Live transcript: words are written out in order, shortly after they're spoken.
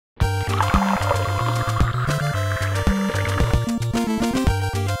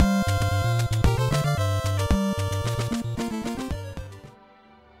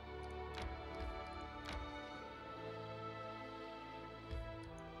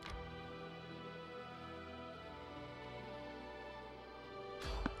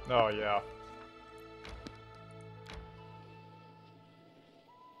Oh, yeah.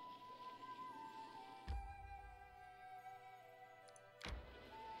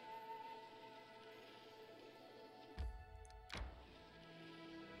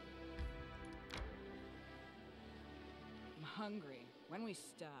 I'm hungry. When we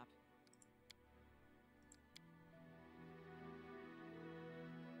stop?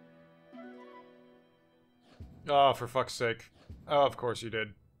 Oh, for fuck's sake. Oh, of course you did.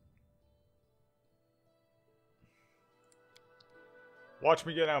 Watch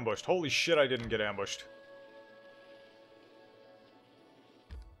me get ambushed. Holy shit, I didn't get ambushed.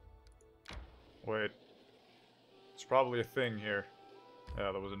 Wait. It's probably a thing here.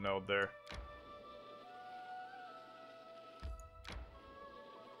 Yeah, there was a node there.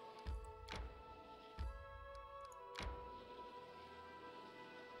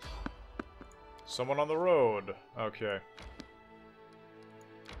 Someone on the road. Okay.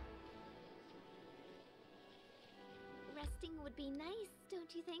 Resting would be nice,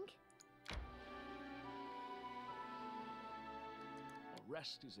 don't you think? A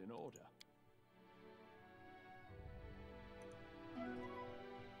rest is in order.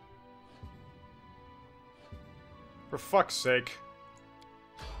 For fuck's sake.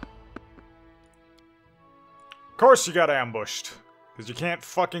 Of course you got ambushed. Because you can't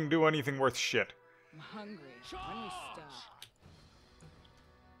fucking do anything worth shit. I'm hungry. When we stop?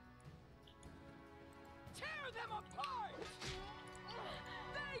 Tear them apart!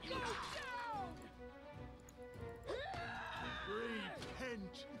 They go down!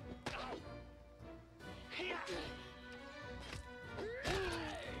 Repent!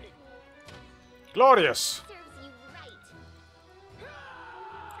 Glorious! Serves you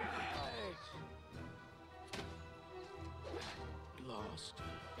right. Lost.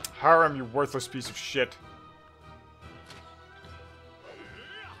 Harem, you worthless piece of shit.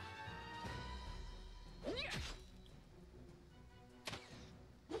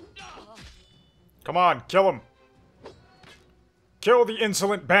 Come on, kill him! Kill the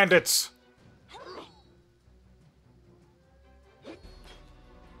insolent bandits!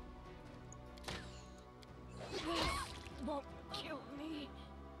 Won't kill me.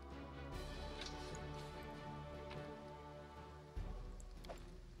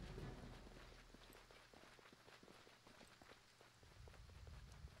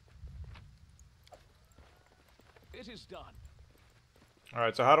 It is done.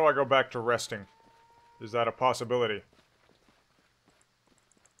 Alright, so how do I go back to resting? Is that a possibility?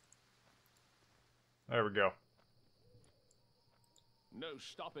 There we go. No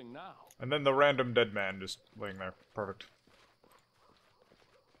stopping now. And then the random dead man just laying there. Perfect.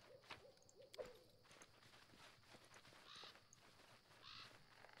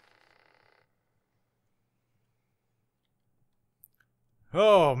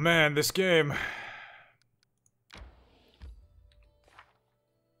 Oh man, this game.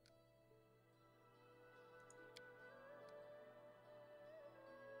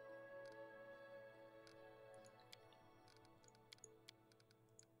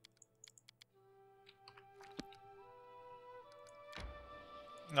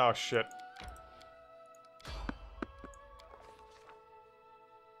 Oh shit.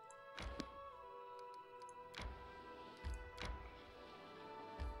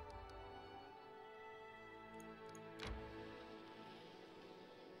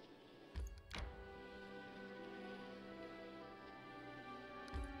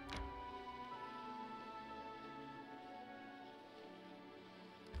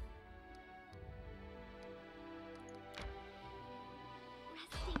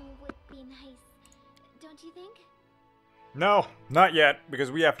 Resting would be nice, don't you think? No, not yet,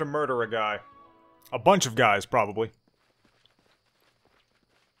 because we have to murder a guy. A bunch of guys, probably.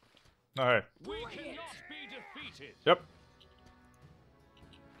 Alright. We cannot be defeated. Yep.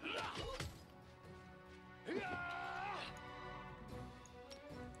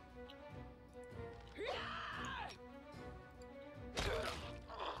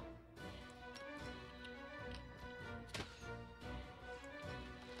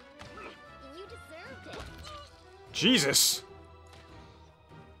 You deserved it. Jesus!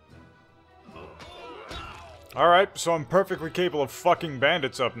 Alright, so I'm perfectly capable of fucking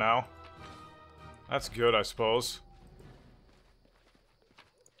bandits up now. That's good, I suppose.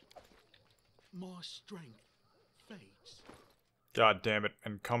 My strength fades. God damn it,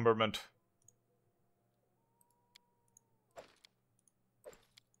 encumberment.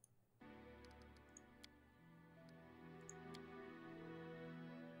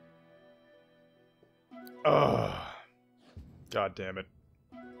 Ugh. God damn it.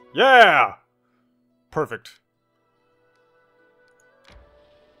 Yeah! Perfect.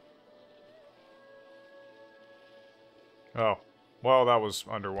 Oh. Well, that was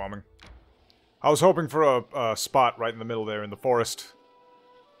underwhelming. I was hoping for a spot right in the middle there in the forest.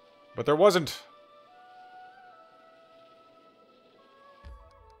 But there wasn't.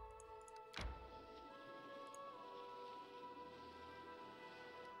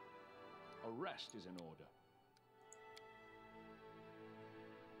 Arrest is in order.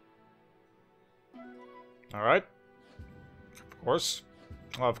 Alright. Of course.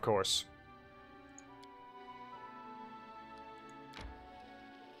 Of course.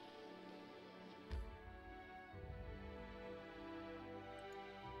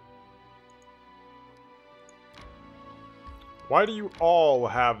 Why do you all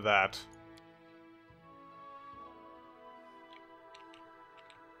have that?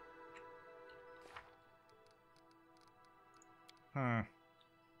 Hmm.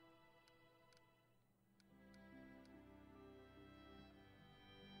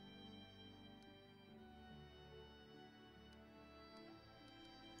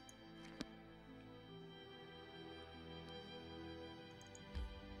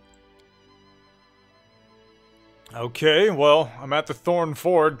 Okay, well, I'm at the Thorn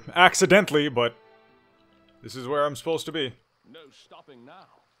Ford, accidentally, but this is where I'm supposed to be. No stopping now.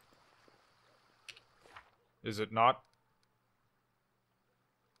 Is it not?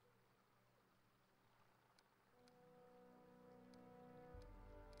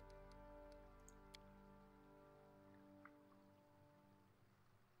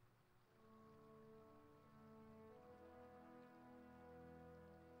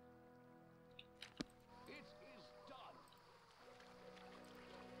 It is done.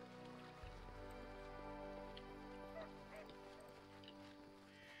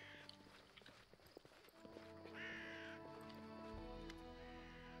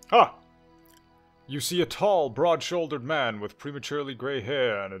 Ah! You see a tall, broad-shouldered man with prematurely gray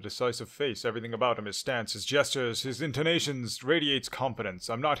hair and a decisive face. Everything about him, his stance, his gestures, his intonations radiates confidence.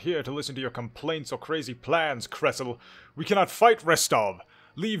 I'm not here to listen to your complaints or crazy plans, Kressel. We cannot fight Restov.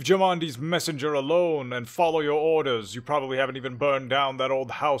 Leave Jamandi's messenger alone and follow your orders. You probably haven't even burned down that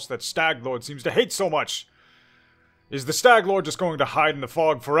old house that Staglord seems to hate so much. Is the Staglord just going to hide in the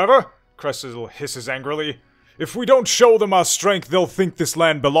fog forever? Kressel hisses angrily. If we don't show them our strength, they'll think this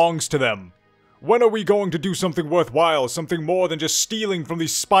land belongs to them. When are we going to do something worthwhile, something more than just stealing from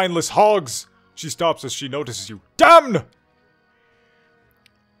these spineless hogs? She stops as she notices you. Damn!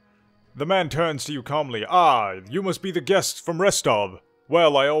 The man turns to you calmly. Ah, you must be the guest from Restov.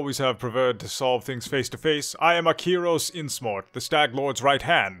 Well, I always have preferred to solve things face to face. I am Akiros Insmort, the Stag Lord's right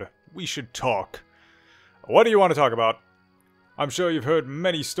hand. We should talk. What do you want to talk about? I'm sure you've heard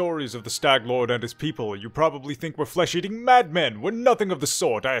many stories of the Stag Lord and his people. You probably think we're flesh-eating madmen. We're nothing of the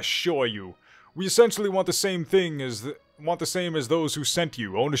sort, I assure you. We essentially want the same thing as those who sent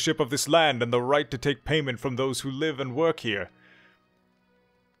you, ownership of this land and the right to take payment from those who live and work here.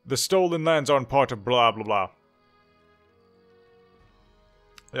 The stolen lands aren't part of blah blah blah.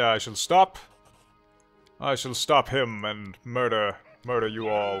 Yeah, I shall stop. I shall stop him and murder you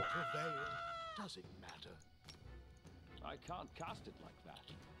all. Does it matter? I can't cast it like that.